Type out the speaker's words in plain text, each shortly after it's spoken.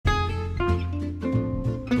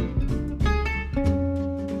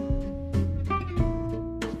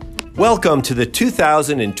Welcome to the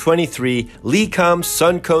 2023 LECOM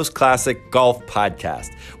Suncoast Classic Golf Podcast.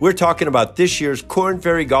 We're talking about this year's Korn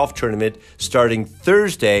Ferry Golf Tournament starting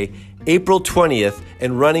Thursday, April 20th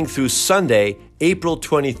and running through Sunday, April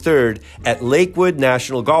 23rd at Lakewood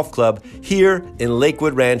National Golf Club here in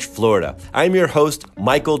Lakewood Ranch, Florida. I'm your host,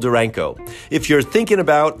 Michael Duranko. If you're thinking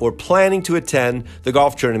about or planning to attend the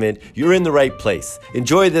golf tournament, you're in the right place.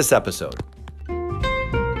 Enjoy this episode.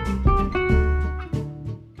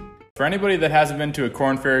 For anybody that hasn't been to a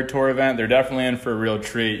Korn Ferry Tour event, they're definitely in for a real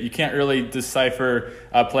treat. You can't really decipher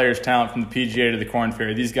a player's talent from the PGA to the Korn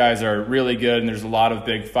Ferry. These guys are really good, and there's a lot of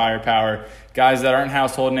big firepower. Guys that aren't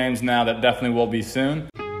household names now that definitely will be soon.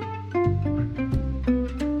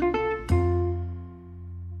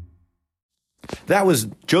 That was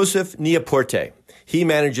Joseph Neaporte. He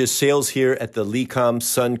manages sales here at the LECOM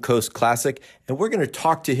Suncoast Classic, and we're going to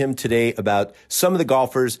talk to him today about some of the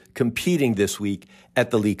golfers competing this week at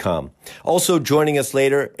the LECOM. Also joining us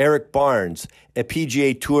later, Eric Barnes, a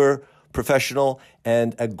PGA Tour professional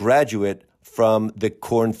and a graduate from the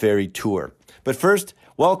Korn Ferry Tour. But first,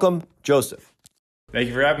 welcome, Joseph. Thank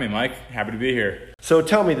you for having me, Mike. Happy to be here. So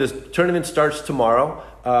tell me, this tournament starts tomorrow.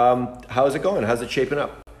 How's it going? How's it shaping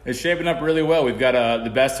up? It's shaping up really well. We've got the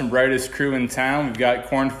best and brightest crew in town. We've got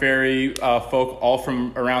Korn Ferry folk all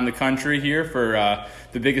from around the country here for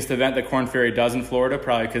the biggest event that Korn Ferry does in Florida,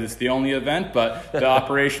 probably because it's the only event, but the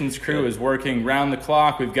operations crew is working round the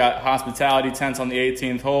clock. We've got hospitality tents on the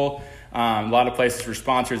 18th hole. A lot of places for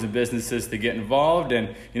sponsors and businesses to get involved.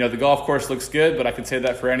 And, the golf course looks good, but I could say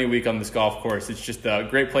that for any week on this golf course. It's just a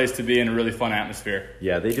great place to be and a really fun atmosphere.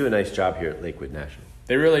 Yeah, they do a nice job here at Lakewood National.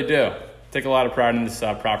 They really do. Take a lot of pride in this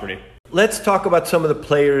property. Let's talk about some of the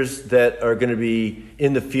players that are going to be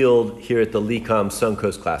in the field here at the LECOM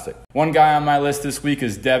Suncoast Classic. One guy on my list this week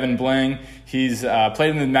is Devin Bling. He's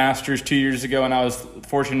played in the Masters 2 years ago, and I was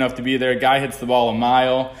fortunate enough to be there. Guy hits the ball a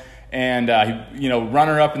mile, and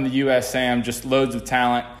runner-up in the USAM, just loads of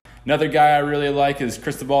talent. Another guy I really like is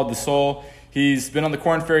Cristobal de Sol. He's been on the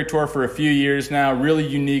Korn Ferry Tour for a few years now. Really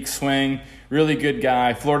unique swing, really good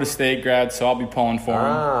guy. Florida State grad, so I'll be pulling for him.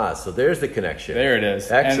 Ah, so there's the connection. There it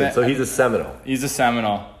is. Excellent. So he's a Seminole. He's a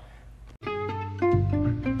Seminole.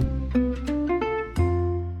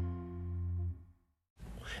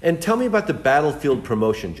 And tell me about the Battlefield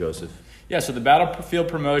promotion, Joseph. Yeah, so the Battlefield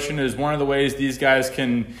promotion is one of the ways these guys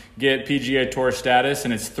can get PGA Tour status,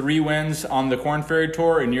 and it's 3 wins on the Korn Ferry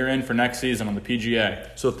Tour, and you're in for next season on the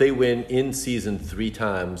PGA. So if they win in season 3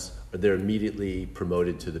 times, they're immediately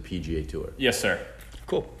promoted to the PGA Tour? Yes, sir.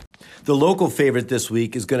 Cool. The local favorite this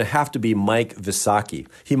week is going to have to be Mike Visacki.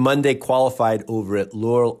 He Monday qualified over at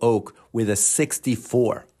Laurel Oak with a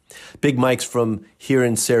 64. Big Mike's from here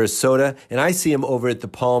in Sarasota, and I see him over at the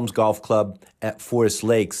Palms Golf Club at Forest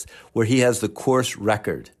Lakes, where he has the course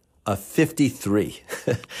record of 53.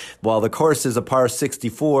 While the course is a par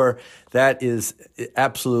 64, that is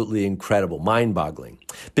absolutely incredible, mind-boggling.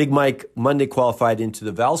 Big Mike Monday qualified into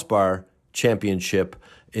the Valspar Championship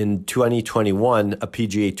in 2021, a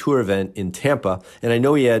PGA Tour event in Tampa, and I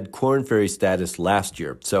know he had Korn Ferry status last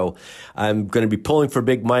year. So I'm going to be pulling for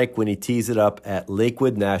Big Mike when he tees it up at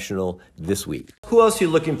Lakewood National this week. Who else are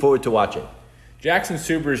you looking forward to watching? Jackson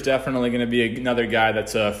Suber is definitely going to be another guy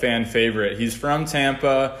that's a fan favorite. He's from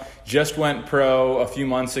Tampa, just went pro a few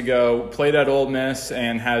months ago, played at Ole Miss,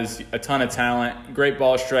 and has a ton of talent. Great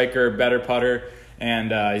ball striker, better putter,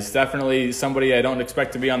 and he's definitely somebody I don't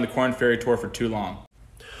expect to be on the Korn Ferry Tour for too long.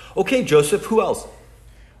 Okay, Joseph, who else?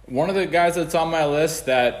 One of the guys that's on my list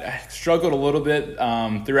that struggled a little bit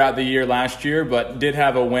throughout the year last year, but did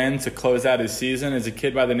have a win to close out his season, is a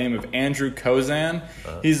kid by the name of Andrew Kozan.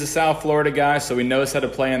 He's a South Florida guy, so he knows how to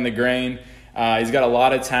play in the grain. He's got a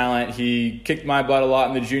lot of talent. He kicked my butt a lot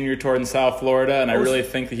in the junior tour in South Florida, and I really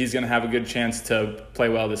think that he's going to have a good chance to play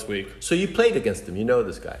well this week. So you played against him. You know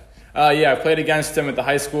this guy. Yeah, I played against him at the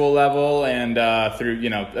high school level and through,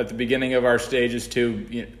 at the beginning of our stages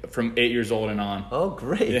too, from 8 years old and on. Oh,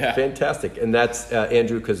 great. Yeah. Fantastic. And that's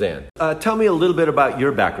Andrew Kazan. Tell me a little bit about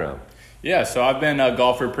your background. Yeah, so I've been a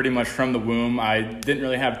golfer pretty much from the womb. I didn't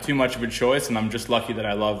really have too much of a choice, and I'm just lucky that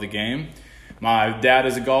I love the game. My dad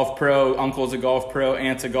is a golf pro, uncle's a golf pro,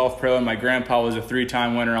 aunt's a golf pro, and my grandpa was a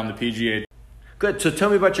 3-time winner on the PGA. Good. So tell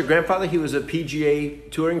me about your grandfather. He was a PGA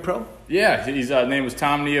touring pro? Yeah, his name was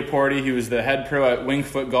Tom Neaporte. He was the head pro at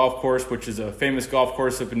Wingfoot Golf Course, which is a famous golf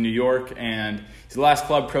course up in New York. And he's the last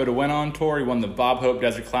club pro to win on tour. He won the Bob Hope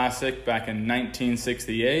Desert Classic back in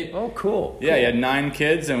 1968. Oh, cool. Yeah, he had 9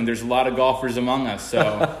 kids, and there's a lot of golfers among us.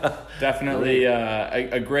 So definitely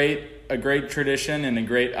a great tradition and a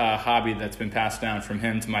great hobby that's been passed down from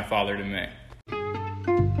him to my father to me.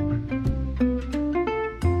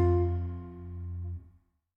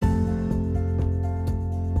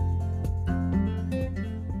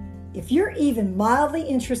 even mildly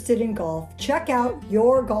interested in golf, check out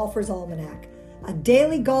Your Golfer's Almanac, a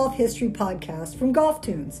daily golf history podcast from Golf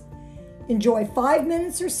Tunes. Enjoy 5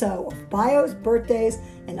 minutes or so of bios, birthdays,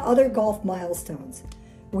 and other golf milestones.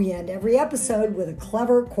 We end every episode with a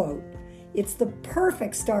clever quote. It's the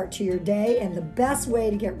perfect start to your day and the best way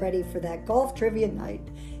to get ready for that golf trivia night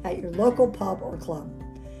at your local pub or club.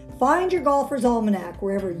 Find Your Golfer's Almanac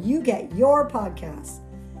wherever you get your podcasts.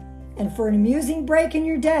 And for an amusing break in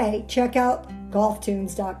your day, check out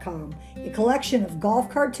golftunes.com, a collection of golf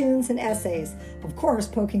cartoons and essays, of course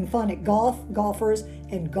poking fun at golf, golfers,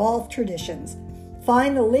 and golf traditions.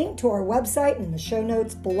 Find the link to our website in the show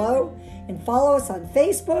notes below and follow us on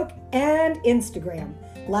Facebook and Instagram.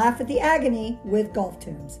 Laugh at the agony with Golf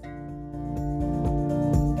Tunes.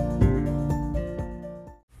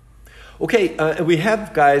 Okay, we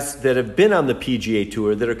have guys that have been on the PGA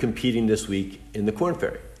Tour that are competing this week in the Korn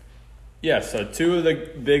Ferry. Yeah, so two of the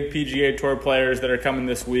big PGA Tour players that are coming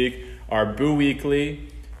this week are Boo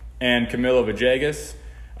Weekley and Camilo Villegas.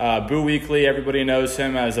 Boo Weekley, everybody knows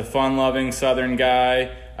him as a fun-loving Southern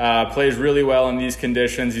guy, plays really well in these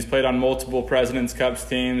conditions. He's played on multiple President's Cups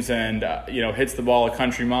teams and, hits the ball a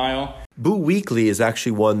country mile. Boo Weekley has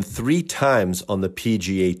actually won 3 times on the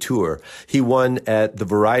PGA Tour. He won at the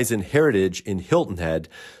Verizon Heritage in Hilton Head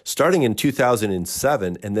starting in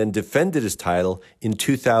 2007 and then defended his title in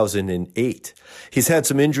 2008. He's had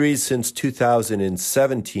some injuries since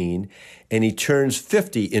 2017 and he turns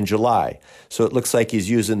 50 in July. So it looks like he's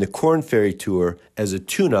using the Korn Ferry Tour as a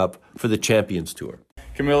tune-up for the Champions Tour.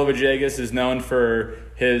 Camilo Villegas is known for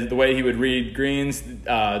the way he would read greens,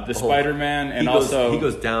 the Spider-Man, and he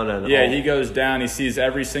goes down on. Yeah, he goes down. He sees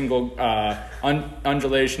every single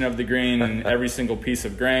undulation of the green and every single piece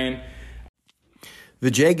of grain.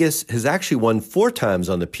 Villegas has actually won 4 times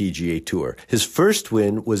on the PGA Tour. His first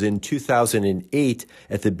win was in 2008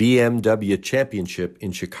 at the BMW Championship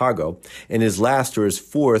in Chicago, and his last, or his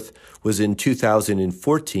fourth, was in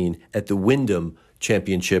 2014 at the Wyndham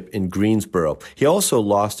Championship in Greensboro. He also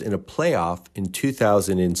lost in a playoff in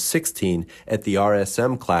 2016 at the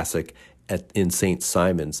RSM Classic in St.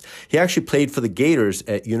 Simons. He actually played for the Gators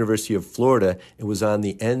at University of Florida and was on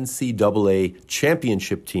the NCAA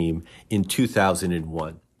championship team in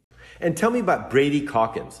 2001. And tell me about Brady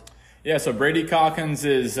Calkins. Yeah, so Brady Calkins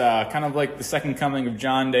is kind of like the second coming of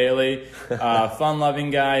John Daly.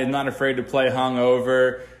 Fun-loving guy, not afraid to play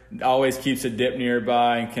hungover, always keeps a dip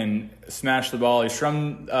nearby and can smash the ball. He's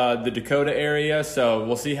from the Dakota area, so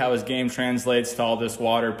we'll see how his game translates to all this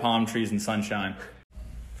water, palm trees, and sunshine.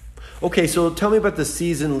 Okay, so tell me about the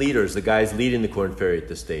season leaders, the guys leading the Korn Ferry at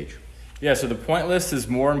this stage. Yeah, so the point list is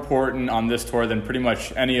more important on this tour than pretty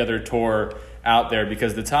much any other tour out there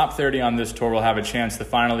because the top 30 on this tour will have a chance to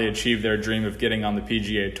finally achieve their dream of getting on the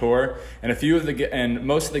PGA Tour. And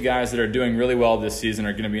most of the guys that are doing really well this season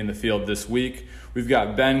are going to be in the field this week. We've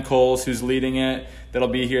got Ben Coles, who's leading it. That'll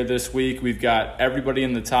be here this week. We've got everybody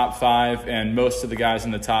in the top 5 and most of the guys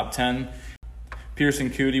in the top 10. Pearson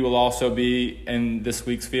Coody will also be in this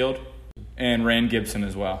week's field, and Rain Gibson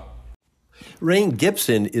as well. Rain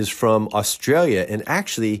Gibson is from Australia and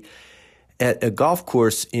actually at a golf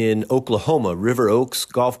course in Oklahoma, River Oaks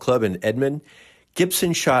Golf Club in Edmond.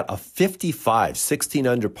 Gibson shot a 55, 16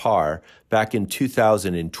 under par back in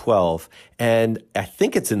 2012, and I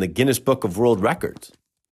think it's in the Guinness Book of World Records.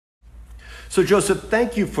 So, Joseph,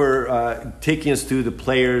 thank you for taking us through the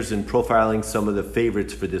players and profiling some of the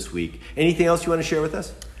favorites for this week. Anything else you want to share with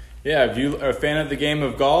us? Yeah, if you are a fan of the game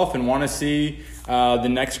of golf and want to see the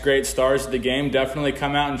next great stars of the game, definitely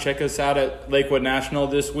come out and check us out at Lakewood National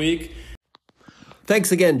this week.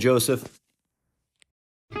 Thanks again, Joseph.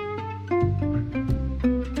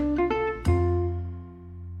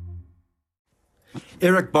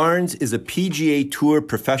 Eric Barnes is a PGA Tour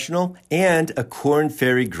professional and a Korn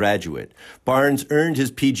Ferry graduate. Barnes earned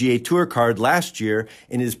his PGA Tour card last year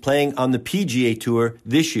and is playing on the PGA Tour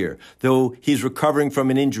this year, though he's recovering from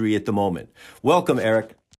an injury at the moment. Welcome,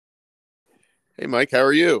 Eric. Hey, Mike. How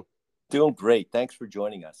are you? Doing great. Thanks for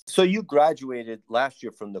joining us. So you graduated last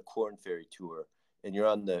year from the Korn Ferry Tour, and you're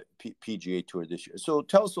on the PGA Tour this year. So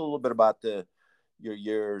tell us a little bit about your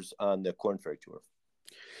years on the Korn Ferry Tour.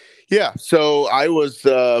 Yeah, so I was,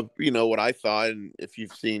 what I thought, and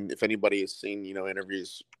if anybody has seen,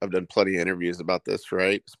 interviews, I've done plenty of interviews about this,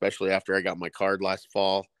 right? Especially after I got my card last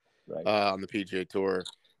fall, right, on the PGA Tour.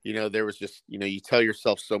 There was just, you tell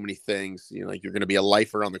yourself so many things, like you're going to be a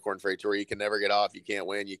lifer on the Korn Ferry Tour. You can never get off. You can't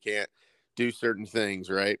win. You can't do certain things,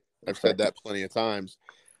 right? I've said that plenty of times.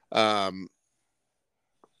 I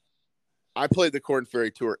played the Korn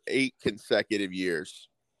Ferry Tour 8 consecutive years.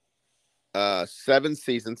 7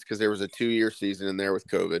 seasons because there was a 2-year season in there with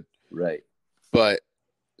COVID. Right. But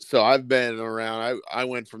so I've been around. I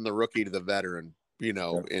went from the rookie to the veteran,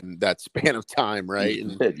 in that span of time, right?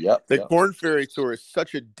 And the Korn Ferry Tour is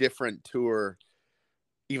such a different tour.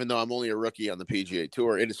 Even though I'm only a rookie on the PGA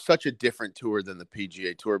Tour, it is such a different tour than the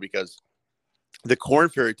PGA Tour because the Korn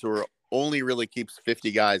Ferry Tour only really keeps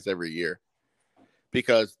 50 guys every year.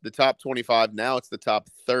 Because the top 25, now it's the top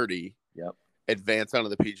 30 advance onto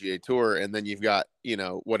the PGA Tour. And then you've got,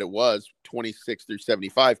 what it was, 26 through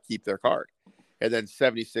 75 keep their card. And then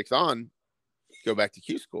 76 on, go back to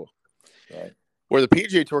Q School. Right. Where the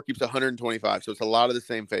PGA Tour keeps 125. So it's a lot of the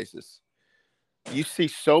same faces. You see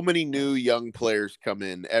so many new young players come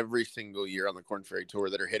in every single year on the Korn Ferry Tour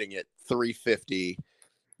that are hitting it 350,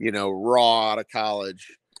 raw out of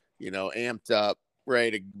college, amped up,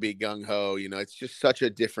 ready to be gung ho. It's just such a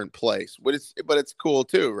different place, but it's cool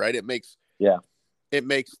too, right? It makes the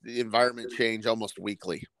environment change almost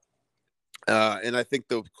weekly. And I think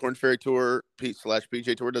the Korn Ferry Tour /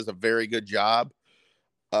 PGA Tour does a very good job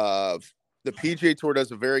of. The PGA Tour does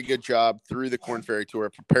a very good job through the Korn Ferry Tour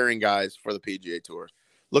preparing guys for the PGA Tour.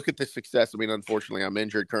 Look at the success. I mean, unfortunately, I'm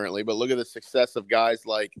injured currently, but look at the success of guys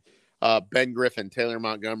like Ben Griffin, Taylor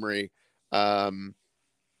Montgomery, Tyson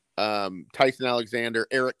Alexander,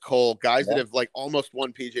 Eric Cole, guys that have almost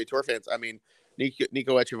won PGA Tour fans. I mean,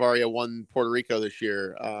 Nico Echevarria won Puerto Rico this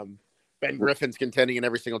year. Ben Griffin's contending in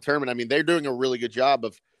every single tournament. I mean, they're doing a really good job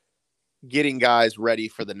of getting guys ready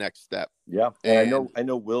for the next step. Yeah. And I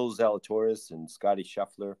know Will Zalatoris and Scotty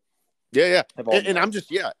Scheffler. Yeah. And I'm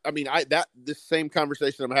just, I mean, this same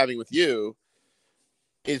conversation I'm having with you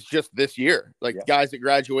is just this year. Guys that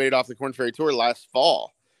graduated off the Korn Ferry Tour last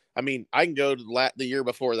fall. I mean, I can go to the year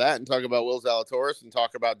before that and talk about Will Zalatoris and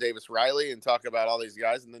talk about Davis Riley and talk about all these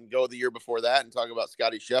guys, and then go the year before that and talk about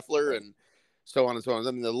Scotty Scheffler and so on and so on.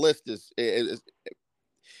 I mean, the list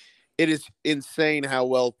it is insane how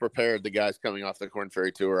well prepared the guys coming off the Korn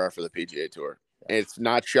Ferry Tour are for the PGA Tour. It's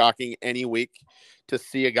not shocking any week to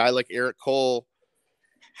see a guy like Eric Cole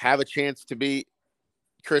have a chance to beat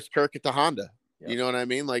Chris Kirk at the Honda. You know what I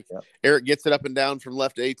mean? Eric gets it up and down from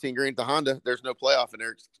left to 18 green at the Honda. There's no playoff, and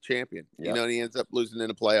Eric's champion. And he ends up losing in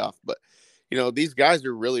a playoff. But, these guys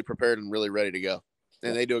are really prepared and really ready to go,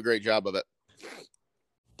 and they do a great job of it.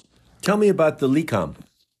 Tell me about the LECOM.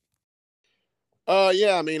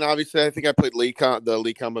 I mean, obviously, I think I played the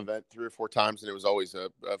LECOM event 3 or 4 times, and it was always a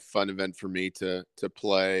fun event for me to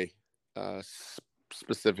play,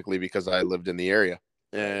 specifically because I lived in the area.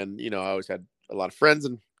 And, I always had a lot of friends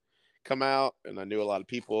and come out, and I knew a lot of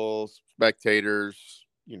people, spectators,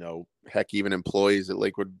 heck, even employees at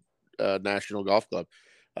Lakewood National Golf Club.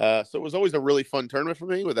 So it was always a really fun tournament for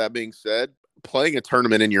me. With that being said, playing a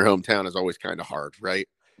tournament in your hometown is always kind of hard, right?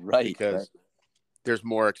 Right. Because there's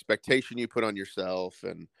more expectation you put on yourself,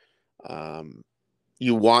 and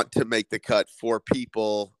you want to make the cut for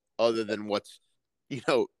people other than what's,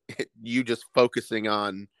 you just focusing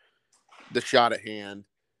on the shot at hand.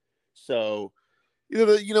 So,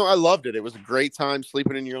 I loved it. It was a great time.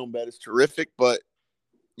 Sleeping in your own bed is terrific, but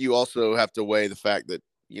you also have to weigh the fact that,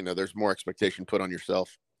 there's more expectation put on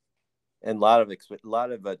yourself. And a lot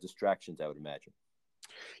of distractions, I would imagine.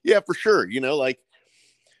 Yeah, for sure.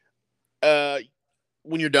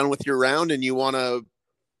 When you're done with your round and you want to,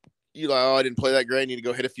 I didn't play that great. I need to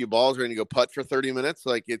go hit a few balls or I need to go putt for 30 minutes.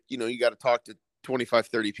 You got to talk to 25,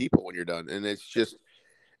 30 people when you're done. And it's just,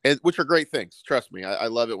 which are great things. Trust me. I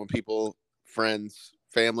love it when people, friends,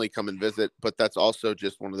 family come and visit, but that's also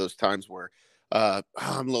just one of those times where I'm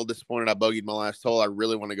a little disappointed I bogeyed my last hole. I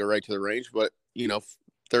really want to go right to the range, but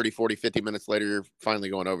 30, 40, 50 minutes later, you're finally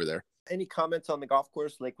going over there. Any comments on the golf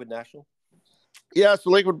course, Lakewood National? Yeah, so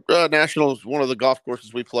Lakewood National is one of the golf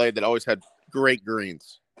courses we played that always had great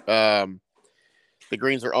greens. The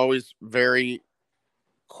greens are always very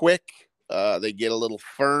quick. They get a little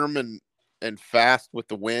firm and fast with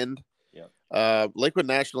the wind. Yeah. Lakewood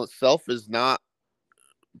National itself is not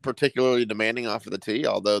particularly demanding off of the tee,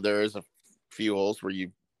 although there is a few holes where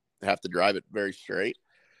you have to drive it very straight.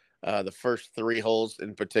 The first 3 holes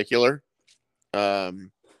in particular.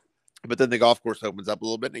 But then the golf course opens up a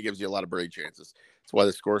little bit and it gives you a lot of birdie chances. That's why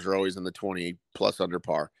the scores are always in the 20 plus under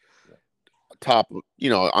par. Yeah.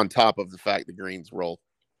 On top of the fact the greens roll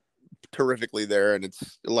terrifically there, and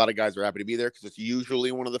it's a lot of guys are happy to be there because it's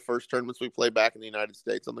usually one of the first tournaments we play back in the United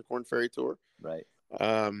States on the Korn Ferry Tour. Right.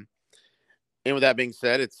 And with that being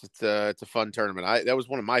said, it's a fun tournament. That was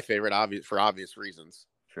one of my favorite, for obvious reasons.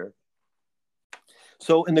 Sure.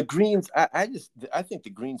 So in the greens, I think the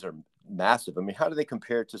greens are massive. I mean, how do they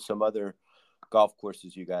compare to some other golf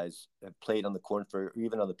courses you guys have played on the Korn Ferry or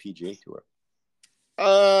even on the PGA Tour?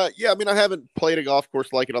 Yeah, I mean, I haven't played a golf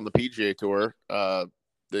course like it on the PGA Tour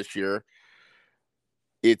this year.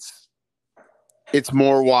 it's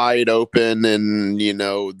more wide open, and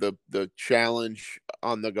the challenge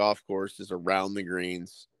on the golf course is around the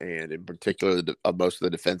greens, and in particular most of the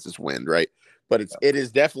defense is wind, right? But it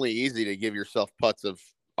is definitely easy to give yourself putts of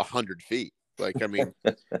 100 feet. Like, I mean,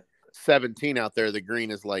 17 out there, the green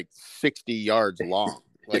is like 60 yards long,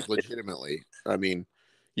 like legitimately. I mean,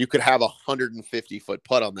 you could have 150-foot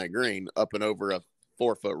putt on that green up and over a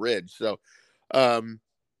 4-foot ridge. So I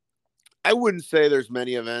wouldn't say there's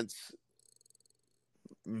many events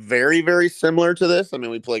very, very similar to this. I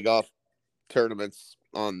mean, we play golf tournaments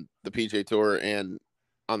on the PGA Tour and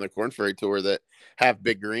on the Korn Ferry Tour that have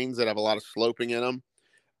big greens that have a lot of sloping in them.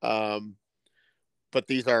 But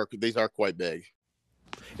these are quite big.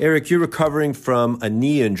 Eric, you're recovering from a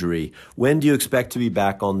knee injury. When do you expect to be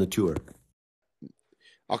back on the tour?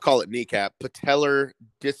 I'll call it kneecap, patellar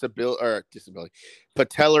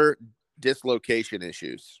dislocation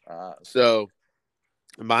issues. So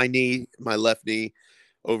my left knee,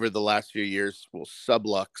 over the last few years will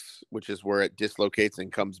sublux, which is where it dislocates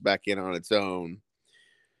and comes back in on its own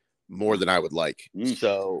more than I would like.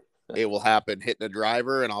 So it will happen hitting a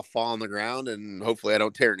driver and I'll fall on the ground and hopefully I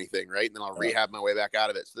don't tear anything, right? And then I'll rehab my way back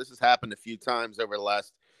out of it. So this has happened a few times over the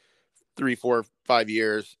last 3, 4, 5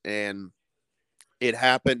 years. And it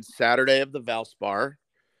happened Saturday of the Valspar.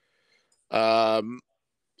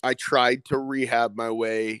 I tried to rehab my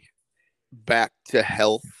way back to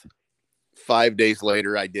health. 5 days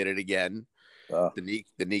later, I did it again. The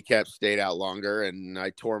kneecap stayed out longer, and I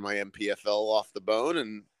tore my MPFL off the bone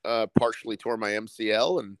and partially tore my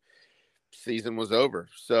MCL, and season was over.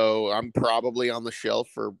 So I'm probably on the shelf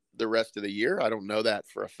for the rest of the year. I don't know that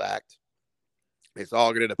for a fact. It's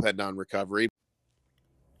all going to depend on recovery.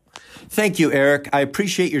 Thank you, Eric. I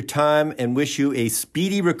appreciate your time and wish you a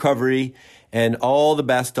speedy recovery and all the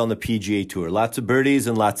best on the PGA Tour. Lots of birdies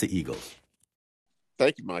and lots of eagles.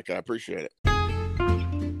 Thank you, Mike. I appreciate it.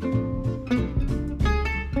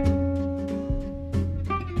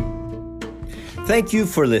 Thank you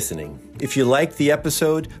for listening. If you liked the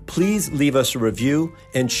episode, please leave us a review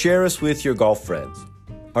and share us with your golf friends.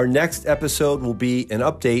 Our next episode will be an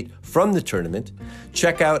update from the tournament.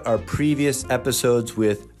 Check out our previous episodes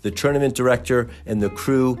with the tournament director and the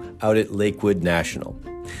crew out at Lakewood National.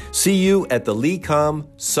 See you at the LECOM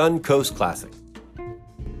Suncoast Classic.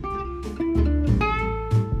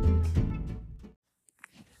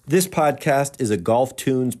 This podcast is a Golf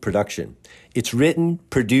Tunes production. It's written,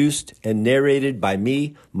 produced, and narrated by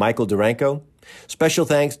me, Michael Duranko. Special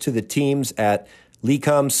thanks to the teams at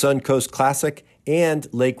LECOM Suncoast Classic and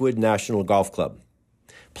Lakewood National Golf Club.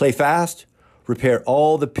 Play fast, repair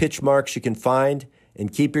all the pitch marks you can find,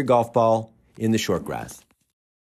 and keep your golf ball in the short grass.